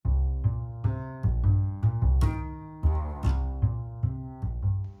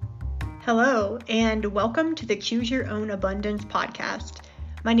Hello, and welcome to the Choose Your Own Abundance podcast.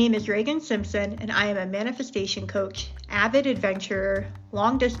 My name is Reagan Simpson, and I am a manifestation coach, avid adventurer,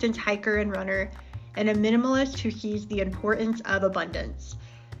 long-distance hiker and runner, and a minimalist who sees the importance of abundance.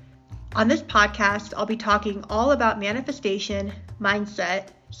 On this podcast, I'll be talking all about manifestation, mindset,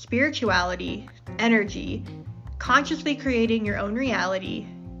 spirituality, energy, consciously creating your own reality,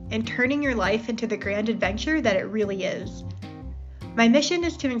 and turning your life into the grand adventure that it really is. My mission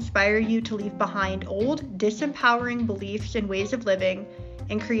is to inspire you to leave behind old, disempowering beliefs and ways of living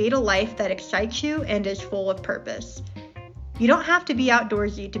and create a life that excites you and is full of purpose. You don't have to be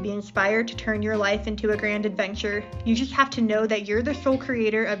outdoorsy to be inspired to turn your life into a grand adventure. You just have to know that you're the sole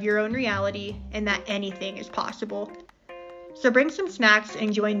creator of your own reality and that anything is possible. So bring some snacks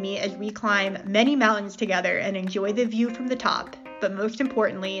and join me as we climb many mountains together and enjoy the view from the top, but most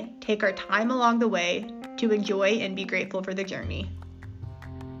importantly, take our time along the way to enjoy and be grateful for the journey.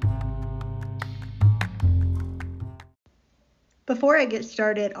 Before I get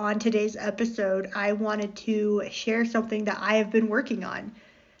started on today's episode, I wanted to share something that I have been working on.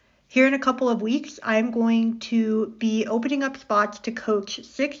 Here in a couple of weeks, I'm going to be opening up spots to coach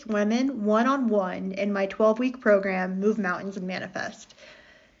 6 women one-on-one in my 12-week program, Move Mountains and Manifest.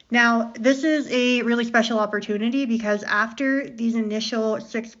 Now, this is a really special opportunity because after these initial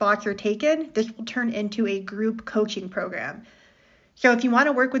 6 spots are taken, this will turn into a group coaching program. So if you want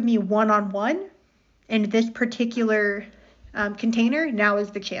to work with me one-on-one in this particular container, now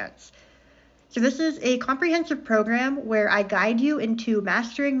is the chance. So this is a comprehensive program where I guide you into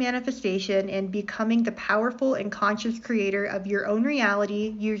mastering manifestation and becoming the powerful and conscious creator of your own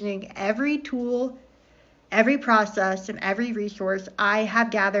reality using every tool, every process, and every resource I have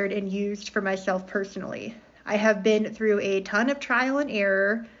gathered and used for myself personally. I have been through a ton of trial and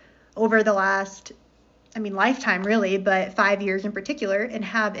error over the last lifetime really, but 5 years in particular, and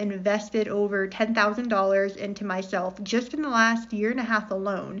have invested over $10,000 into myself just in the last year and a half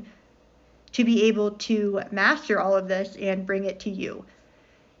alone to be able to master all of this and bring it to you.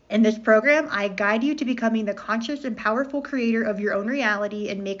 In this program, I guide you to becoming the conscious and powerful creator of your own reality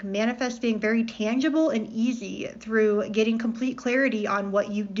and make manifesting very tangible and easy through getting complete clarity on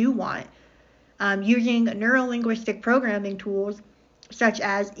what you do want, using neuro-linguistic programming tools such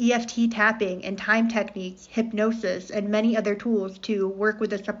as EFT tapping and time techniques, hypnosis, and many other tools to work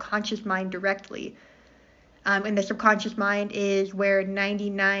with the subconscious mind directly. And the subconscious mind is where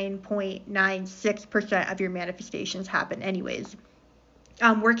 99.96% of your manifestations happen anyways.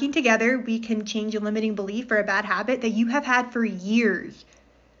 Working together, we can change a limiting belief or a bad habit that you have had for years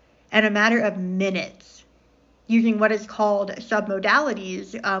in a matter of minutes, using what is called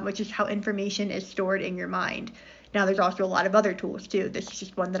submodalities, which is how information is stored in your mind. Now, there's also a lot of other tools too. This is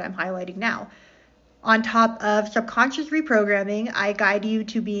just one that I'm highlighting now. On top of subconscious reprogramming, I guide you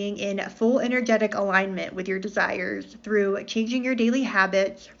to being in full energetic alignment with your desires through changing your daily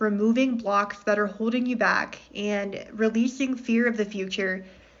habits, removing blocks that are holding you back, and releasing fear of the future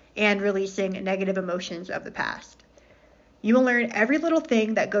and releasing negative emotions of the past. You will learn every little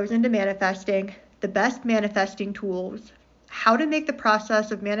thing that goes into manifesting, the best manifesting tools, how to make the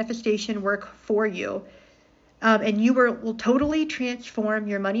process of manifestation work for you, and you will totally transform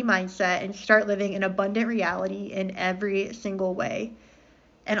your money mindset and start living an abundant reality in every single way.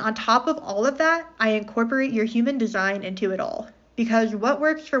 And on top of all of that, I incorporate your human design into it all, because what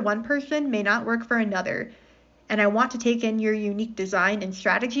works for one person may not work for another. And I want to take in your unique design and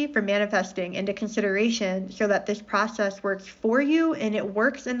strategy for manifesting into consideration so that this process works for you and it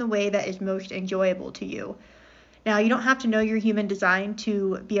works in the way that is most enjoyable to you. Now, you don't have to know your human design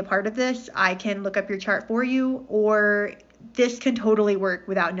to be a part of this. I can look up your chart for you, or this can totally work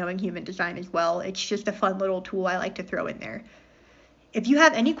without knowing human design as well. It's just a fun little tool I like to throw in there. If you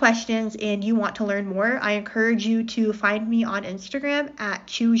have any questions and you want to learn more, I encourage you to find me on Instagram at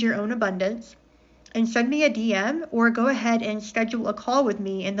Choose Your Own Abundance and send me a DM or go ahead and schedule a call with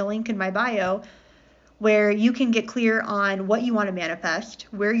me in the link in my bio where you can get clear on what you want to manifest,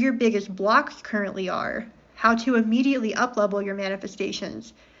 where your biggest blocks currently are, how to immediately up-level your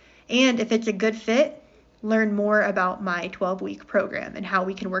manifestations, and if it's a good fit, learn more about my 12-week program and how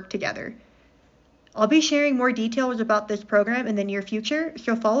we can work together. I'll be sharing more details about this program in the near future,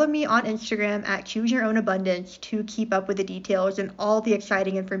 so follow me on Instagram at Choose Your Own Abundance to keep up with the details and all the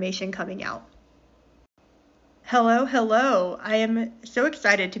exciting information coming out. Hello. I am so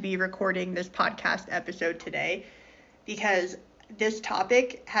excited to be recording this podcast episode today because this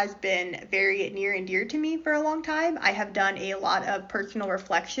topic has been very near and dear to me for a long time. I have done a lot of personal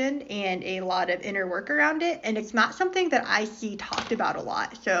reflection and a lot of inner work around it, and it's not something that I see talked about a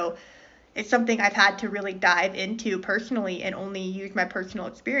lot. So It's something I've had to really dive into personally and only use my personal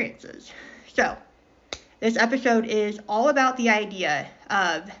experiences. So, this episode is all about the idea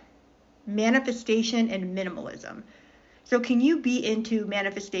of manifestation and minimalism. So, can you be into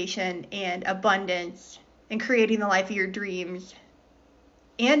manifestation and abundance and creating the life of your dreams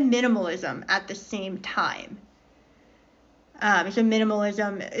and minimalism at the same time? So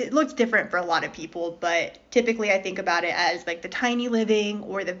minimalism, it looks different for a lot of people, but typically I think about it as like the tiny living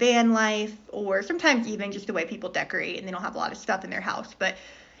or the van life, or sometimes even just the way people decorate and they don't have a lot of stuff in their house. But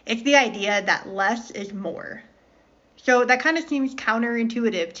it's the idea that less is more. So that kind of seems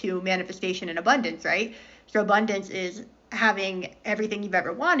counterintuitive to manifestation and abundance, right? So abundance is having everything you've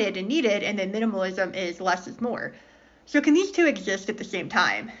ever wanted and needed, and then minimalism is less is more. So can these two exist at the same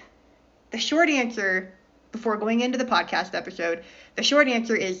time? The short answer, before going into the podcast episode, the short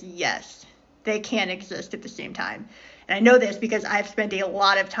answer is yes, they can exist at the same time. And I know this because I've spent a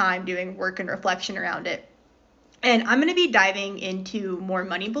lot of time doing work and reflection around it. And I'm going to be diving into more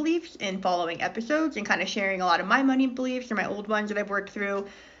money beliefs in following episodes and kind of sharing a lot of my money beliefs or my old ones that I've worked through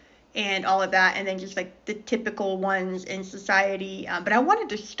and all of that. And then just like the typical ones in society. But I wanted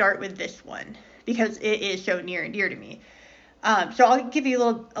to start with this one because it is so near and dear to me. So I'll give you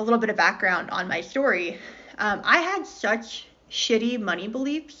a little bit of background on my story. I had such shitty money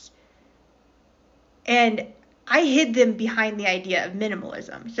beliefs, and I hid them behind the idea of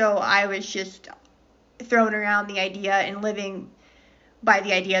minimalism. So I was just throwing around the idea and living by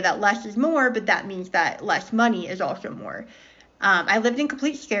the idea that less is more, but that means that less money is also more. I lived in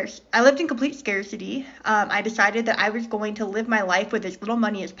complete scarcity. I decided that I was going to live my life with as little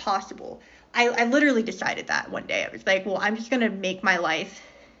money as possible. I literally decided that one day. I was like, well, I'm just going to make my life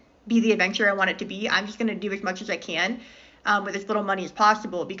be the adventure I want it to be. I'm just going to do as much as I can with as little money as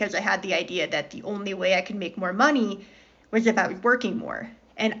possible, because I had the idea that the only way I could make more money was if I was working more.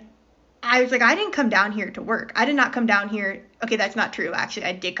 And I was like, I didn't come down here to work. I did not come down here. Okay, that's not true. Actually,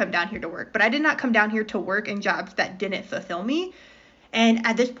 I did come down here to work, but I did not come down here to work in jobs that didn't fulfill me. And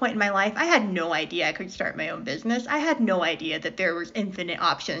at this point in my life, I had no idea I could start my own business. I had no idea that there was infinite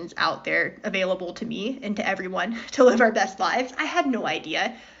options out there available to me and to everyone to live our best lives. I had no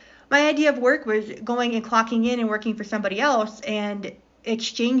idea. My idea of work was going and clocking in and working for somebody else and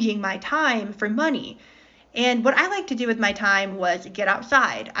exchanging my time for money. And what I liked to do with my time was get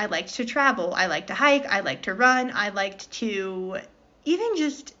outside. I liked to travel. I liked to hike. I liked to run. I liked to even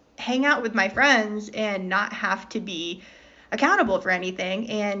just hang out with my friends and not have to be accountable for anything.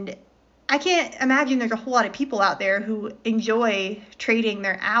 And I can't imagine there's a whole lot of people out there who enjoy trading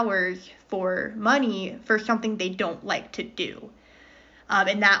their hours for money for something they don't like to do.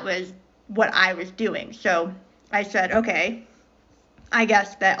 And that was what I was doing. So I said, okay, I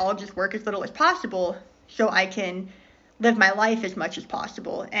guess that I'll just work as little as possible so I can live my life as much as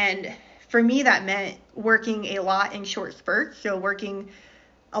possible. And for me, that meant working a lot in short spurts. So working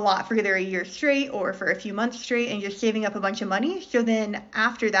a lot for either a year straight or for a few months straight and just saving up a bunch of money. So then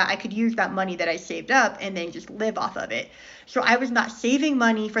after that, I could use that money that I saved up and then just live off of it. So I was not saving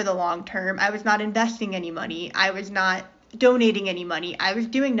money for the long term. I was not investing any money. I was not donating any money. I was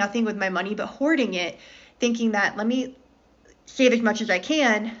doing nothing with my money but hoarding it, thinking that let me save as much as I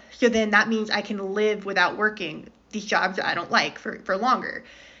can, so then that means I can live without working these jobs that I don't like for longer.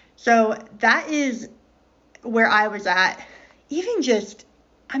 So that is where I was at even just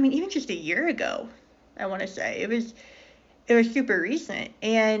a year ago, I want to say. It was super recent.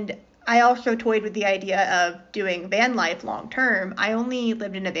 And I also toyed with the idea of doing van life long term. I only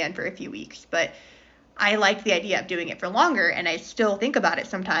lived in a van for a few weeks, but I liked the idea of doing it for longer, and I still think about it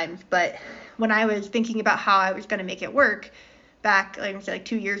sometimes. But when I was thinking about how I was going to make it work back, like I said, like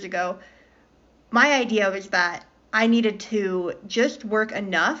 2 years ago, my idea was that I needed to just work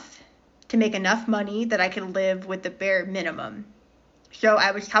enough to make enough money that I could live with the bare minimum. So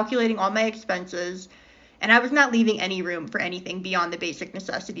I was calculating all my expenses, and I was not leaving any room for anything beyond the basic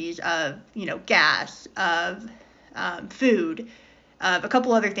necessities of, gas, of food, of a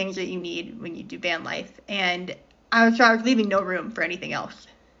couple other things that you need when you do van life. And I was leaving no room for anything else.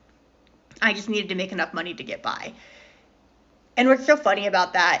 I just needed to make enough money to get by. And what's so funny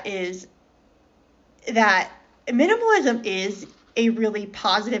about that is that minimalism is a really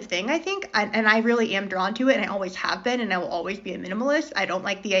positive thing, I think, and I really am drawn to it, and I always have been, and I will always be a minimalist. I don't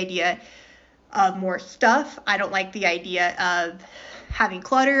like the idea of more stuff. I don't like the idea of having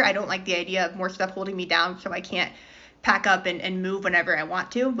clutter. I don't like the idea of more stuff holding me down so I can't pack up and move whenever I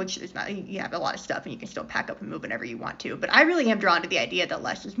want to, which is not, you have a lot of stuff and you can still pack up and move whenever you want to. But I really am drawn to the idea that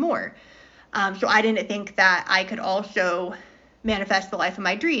less is more. So I didn't think that I could also manifest the life of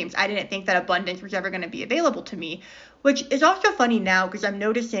my dreams. I didn't think that abundance was ever going to be available to me Which is also funny now because I'm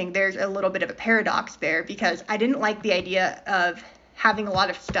noticing there's a little bit of a paradox there, because I didn't like the idea of having a lot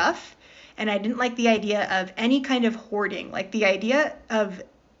of stuff, and I didn't like the idea of any kind of hoarding. Like the idea of,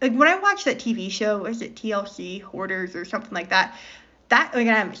 like when I watched that TV show, was it TLC, Hoarders or something like that? That, like,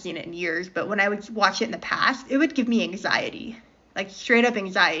 I haven't seen it in years, but when I would watch it in the past, it would give me anxiety, like straight up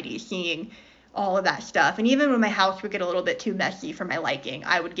anxiety, seeing all of that stuff. And even when my house would get a little bit too messy for my liking,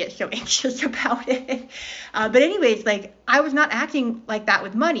 I would get so anxious about it. But anyways, like, I was not acting like that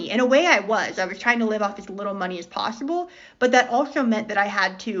with money. In a way, I was trying to live off as little money as possible, but that also meant that I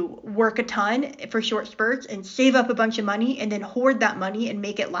had to work a ton for short spurts and save up a bunch of money and then hoard that money and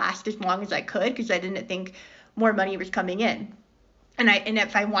make it last as long as I could, because I didn't think more money was coming in. And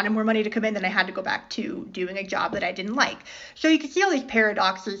if I wanted more money to come in, then I had to go back to doing a job that I didn't like. So you can see all these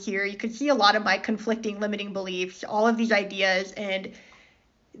paradoxes here. You can see a lot of my conflicting limiting beliefs, all of these ideas, and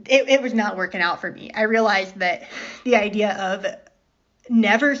it was not working out for me. I realized that the idea of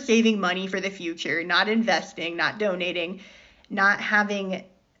never saving money for the future, not investing, not donating, not having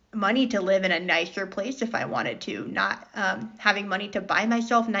money to live in a nicer place if I wanted to, not having money to buy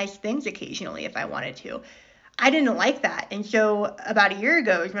myself nice things occasionally if I wanted to, I didn't like that. And so about a year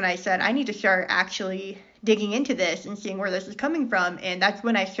ago is when I said, I need to start actually digging into this and seeing where this is coming from. And that's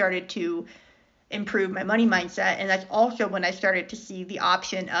when I started to improve my money mindset. And that's also when I started to see the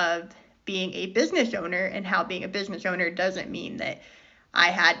option of being a business owner, and how being a business owner doesn't mean that I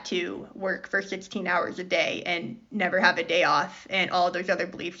had to work for 16 hours a day and never have a day off, and all those other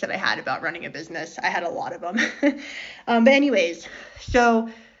beliefs that I had about running a business. I had a lot of them. But anyways, so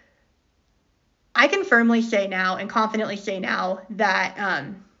I can firmly say now and confidently say now that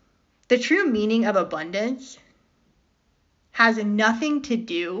the true meaning of abundance has nothing to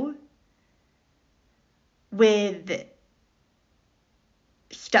do with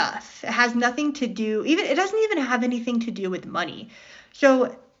stuff. It has nothing to do, it doesn't even have anything to do with money.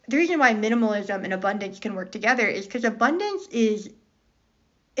 So the reason why minimalism and abundance can work together is because abundance is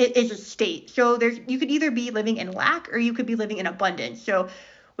a state. So you could either be living in lack or you could be living in abundance. So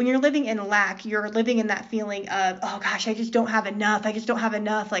when you're living in lack, you're living in that feeling of, oh gosh, I just don't have enough. I just don't have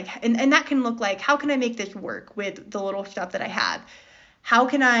enough. Like, and that can look like, how can I make this work with the little stuff that I have?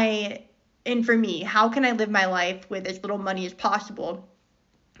 And for me, how can I live my life with as little money as possible?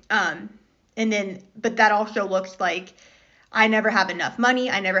 But that also looks like I never have enough money.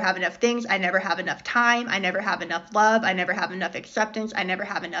 I never have enough things. I never have enough time. I never have enough love. I never have enough acceptance. I never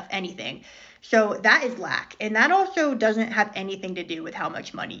have enough anything. So that is lack. And that also doesn't have anything to do with how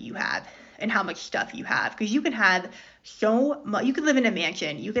much money you have and how much stuff you have. Because you can have so much, you could live in a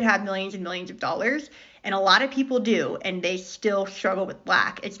mansion, you could have millions and millions of dollars, and a lot of people do, and they still struggle with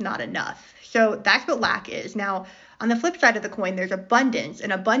lack. It's not enough. So that's what lack is. Now, on the flip side of the coin, there's abundance,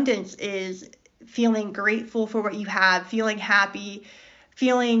 and abundance is feeling grateful for what you have, feeling happy,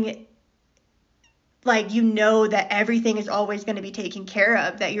 feeling like you know that everything is always going to be taken care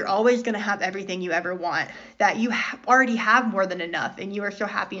of, that you're always going to have everything you ever want, that you already have more than enough, and you are so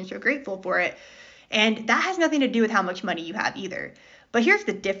happy and so grateful for it. And that has nothing to do with how much money you have either. But here's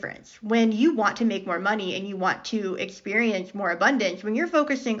the difference. When you want to make more money and you want to experience more abundance, when you're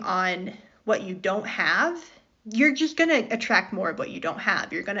focusing on what you don't have, you're just going to attract more of what you don't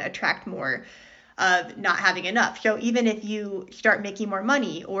have. You're going to attract more of not having enough. So even if you start making more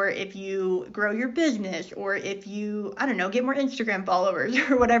money, or if you grow your business, or if you, I don't know, get more Instagram followers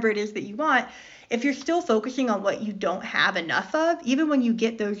or whatever it is that you want, if you're still focusing on what you don't have enough of, even when you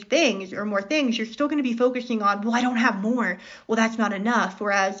get those things or more things, you're still going to be focusing on, well, I don't have more. Well, that's not enough.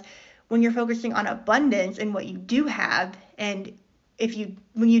 Whereas when you're focusing on abundance and what you do have, and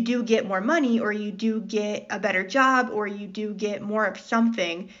when you do get more money, or you do get a better job, or you do get more of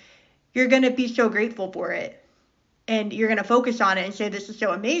something, you're going to be so grateful for it, and you're going to focus on it and say, this is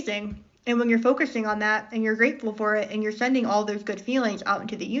so amazing. And when you're focusing on that and you're grateful for it and you're sending all those good feelings out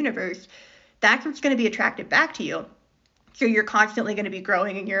into the universe, that's what's going to be attracted back to you. So you're constantly going to be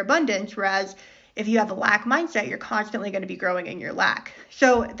growing in your abundance. Whereas if you have a lack mindset, you're constantly going to be growing in your lack.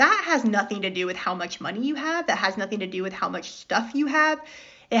 So that has nothing to do with how much money you have. That has nothing to do with how much stuff you have.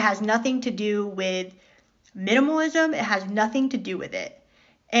 It has nothing to do with minimalism. It has nothing to do with it.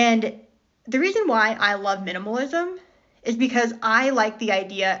 And the reason why I love minimalism is because I like the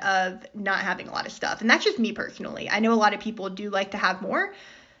idea of not having a lot of stuff. And that's just me personally. I know a lot of people do like to have more,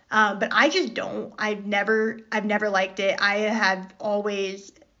 but I just don't. I've never liked it. I have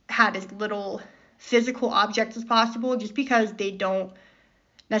always had as little physical objects as possible, just because they don't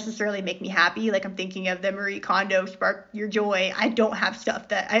necessarily make me happy. Like, I'm thinking of the Marie Kondo Spark Your Joy. I don't have stuff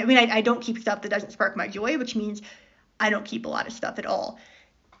I don't keep stuff that doesn't spark my joy, which means I don't keep a lot of stuff at all.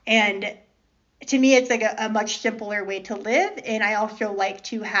 And to me, it's like a much simpler way to live. And I also like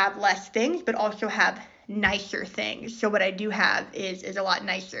to have less things, but also have nicer things. So what I do have is a lot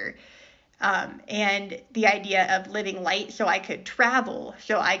nicer. And the idea of living light so I could travel,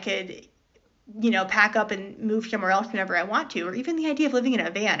 so I could, pack up and move somewhere else whenever I want to, or even the idea of living in a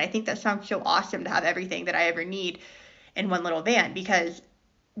van. I think that sounds so awesome to have everything that I ever need in one little van, because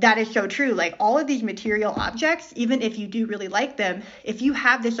that is so true. Like, all of these material objects, even if you do really like them, if you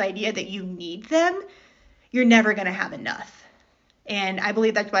have this idea that you need them, you're never going to have enough. And I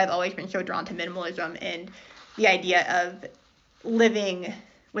believe that's why I've always been so drawn to minimalism and the idea of living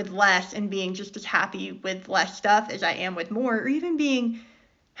with less and being just as happy with less stuff as I am with more, or even being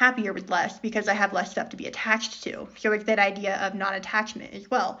happier with less because I have less stuff to be attached to. So it's that idea of non-attachment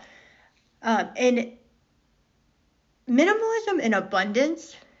as well. And minimalism and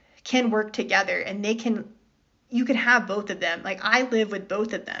abundance can work together, and you can have both of them. Like, I live with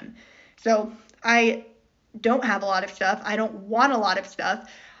both of them. So I don't have a lot of stuff. I don't want a lot of stuff.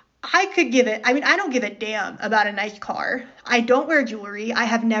 I don't give a damn about a nice car. I don't wear jewelry. I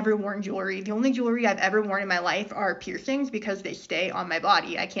have never worn jewelry. The only jewelry I've ever worn in my life are piercings because they stay on my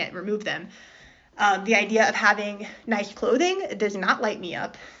body. I can't remove them. The idea of having nice clothing does not light me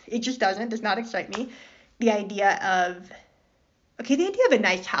up. It just does not excite me. The idea of a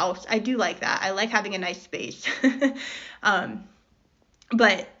nice house, I do like that. I like having a nice space.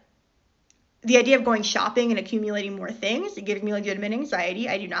 But the idea of going shopping and accumulating more things, it gives me legitimate anxiety.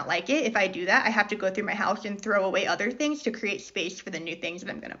 I do not like it. If I do that, I have to go through my house and throw away other things to create space for the new things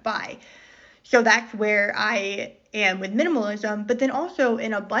that I'm going to buy. So that's where I am with minimalism. But then also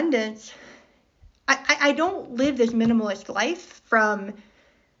in abundance, I don't live this minimalist life from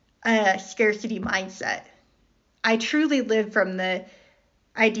a scarcity mindset. I truly live from the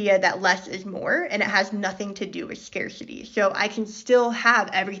idea that less is more, and it has nothing to do with scarcity. So I can still have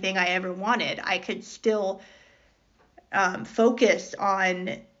everything I ever wanted. I could still focus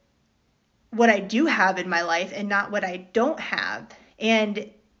on what I do have in my life and not what I don't have. And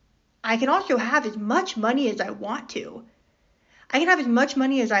I can also have as much money as I want to. I can have as much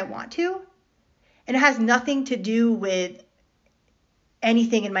money as I want to, and it has nothing to do with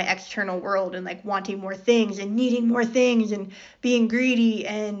anything in my external world and like wanting more things and needing more things and being greedy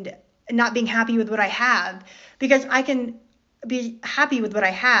and not being happy with what I have, because I can be happy with what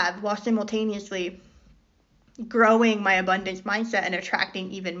I have while simultaneously growing my abundance mindset and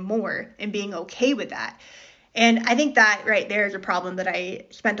attracting even more and being okay with that. And I think that right there is a problem that I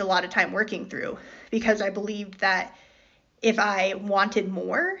spent a lot of time working through, because I believed that if I wanted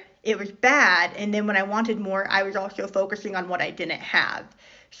more, it was bad. And then when I wanted more, I was also focusing on what I didn't have.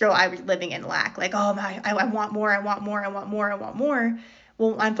 So I was living in lack. Like, oh my, I want more, I want more, I want more, I want more.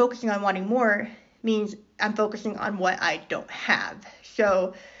 Well, I'm focusing on wanting more means I'm focusing on what I don't have.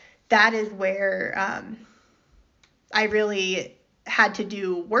 So that is where I really had to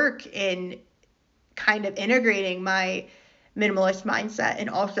do work in kind of integrating my minimalist mindset and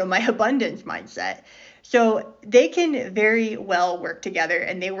also my abundance mindset. So they can very well work together,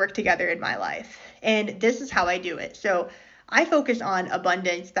 and they work together in my life. And this is how I do it. So I focus on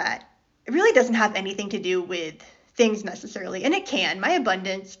abundance that really doesn't have anything to do with things necessarily. And it can.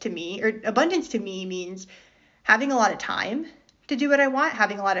 Abundance to me means having a lot of time to do what I want,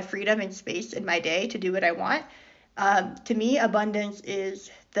 having a lot of freedom and space in my day to do what I want. To me, abundance is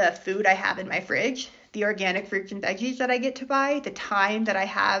the food I have in my fridge, the organic fruits and veggies that I get to buy, the time that I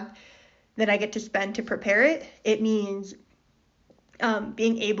have that I get to spend to prepare it. It means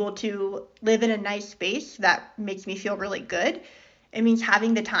being able to live in a nice space that makes me feel really good. It means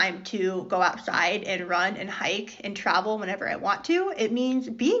having the time to go outside and run and hike and travel whenever I want to. It means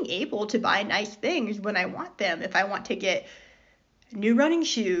being able to buy nice things when I want them. If I want to get new running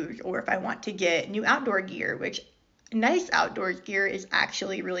shoes, or if I want to get new outdoor gear, which nice outdoor gear is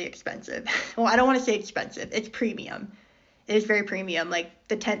actually really expensive. Well, I don't want to say expensive. It's premium. It is very premium. Like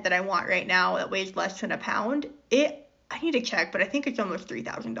the tent that I want right now that weighs less than a pound, I need to check, but I think it's almost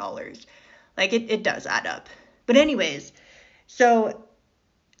 $3,000. Like it does add up. But anyways, so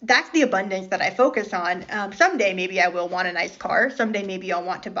that's the abundance that I focus on. Someday maybe I will want a nice car. Someday maybe I'll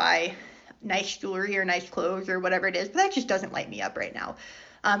want to buy nice jewelry or nice clothes or whatever it is, but that just doesn't light me up right now.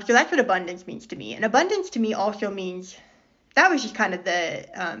 So that's what abundance means to me. And abundance to me also means, that was just kind of the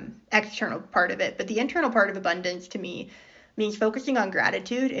external part of it, but the internal part of abundance to me means focusing on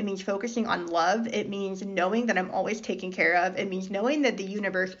gratitude. It means focusing on love. It means knowing that I'm always taken care of. It means knowing that the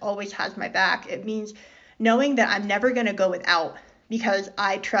universe always has my back. It means knowing that I'm never going to go without, because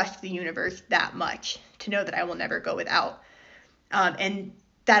I trust the universe that much to know that I will never go without. And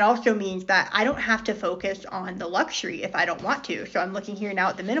that also means that I don't have to focus on the luxury if I don't want to. So I'm looking here now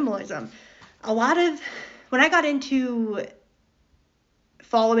at the minimalism. when I got into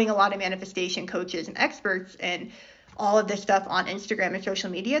following a lot of manifestation coaches and experts and all of this stuff on Instagram and social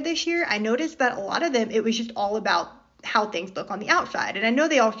media this year, I noticed that a lot of them, it was just all about how things look on the outside. And I know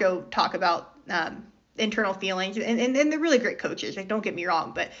they also talk about internal feelings, and they're really great coaches, like, don't get me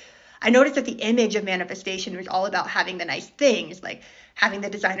wrong, but I noticed that the image of manifestation was all about having the nice things, like having the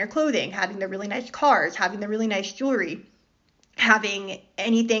designer clothing, having the really nice cars, having the really nice jewelry, having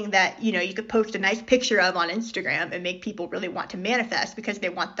anything that, you could post a nice picture of on Instagram and make people really want to manifest because they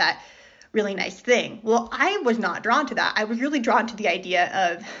want that really nice thing. Well, I was not drawn to that. I was really drawn to the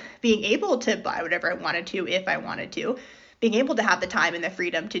idea of being able to buy whatever I wanted to if I wanted to, being able to have the time and the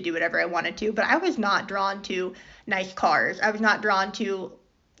freedom to do whatever I wanted to. But I was not drawn to nice cars. I was not drawn to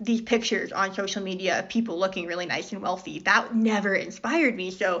these pictures on social media of people looking really nice and wealthy. That never inspired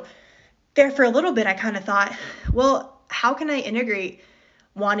me. So there for a little bit, I kind of thought, well, how can I integrate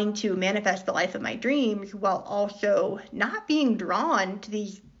wanting to manifest the life of my dreams while also not being drawn to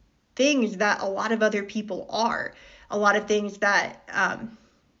these things that a lot of other people are, a lot of things that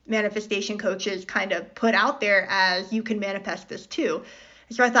manifestation coaches kind of put out there as you can manifest this too.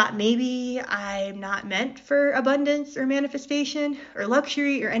 So I thought maybe I'm not meant for abundance or manifestation or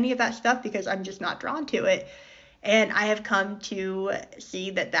luxury or any of that stuff because I'm just not drawn to it. And I have come to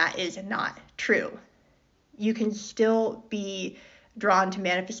see that that is not true. You can still be drawn to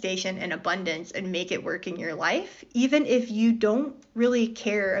manifestation and abundance and make it work in your life, even if you don't really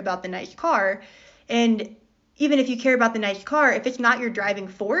care about the nice car. And even if you care about the nice car, if it's not your driving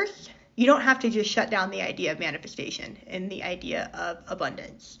force, you don't have to just shut down the idea of manifestation and the idea of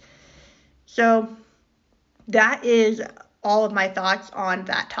abundance. So that is all of my thoughts on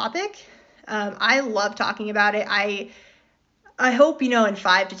that topic. I love talking about it. I hope, in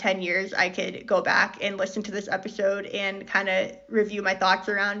 5 to 10 years, I could go back and listen to this episode and kind of review my thoughts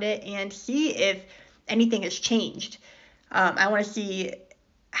around it and see if anything has changed. I want to see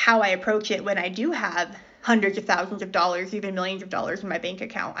how I approach it when I do have hundreds of thousands of dollars, even millions of dollars in my bank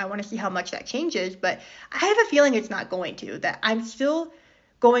account. I want to see how much that changes, but I have a feeling it's not going to, that I'm still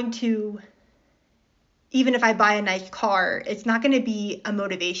going to, even if I buy a nice car, it's not going to be a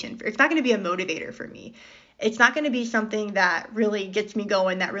motivation. It's not going to be a motivator for me. It's not going to be something that really gets me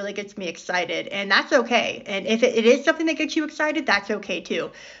going, that really gets me excited, and that's okay. And if it is something that gets you excited, that's okay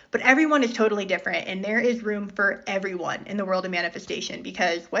too. But everyone is totally different, and there is room for everyone in the world of manifestation,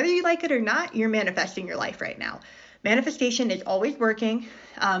 because whether you like it or not, you're manifesting your life right now. Manifestation is always working.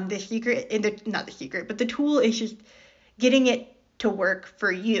 The tool is just getting it to work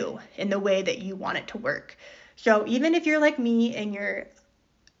for you in the way that you want it to work. So even if you're like me and you're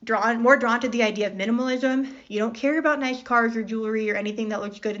more drawn to the idea of minimalism, you don't care about nice cars or jewelry or anything that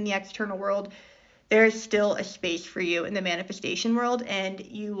looks good in the external world, there is still a space for you in the manifestation world, and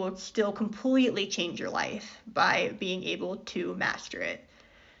you will still completely change your life by being able to master it.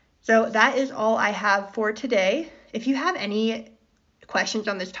 So that is all I have for today. If you have any questions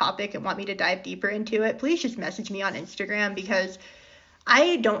on this topic and want me to dive deeper into it, please just message me on Instagram, because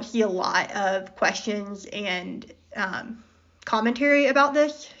I don't see a lot of questions and commentary about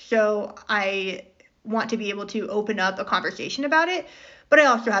this, so I want to be able to open up a conversation about it, but I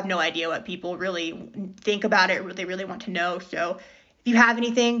also have no idea what people really think about it, what they really want to know. So if you have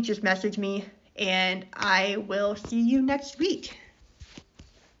anything, just message me, and I will see you next week.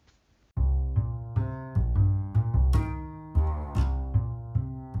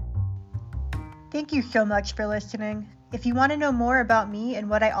 Thank you so much for listening. If you want to know more about me and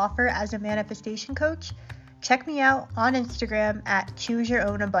what I offer as a manifestation coach, check me out on Instagram at Choose Your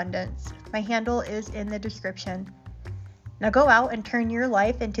Own Abundance. My handle is in the description. Now go out and turn your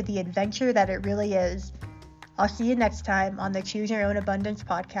life into the adventure that it really is. I'll see you next time on the Choose Your Own Abundance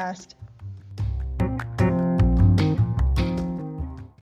podcast.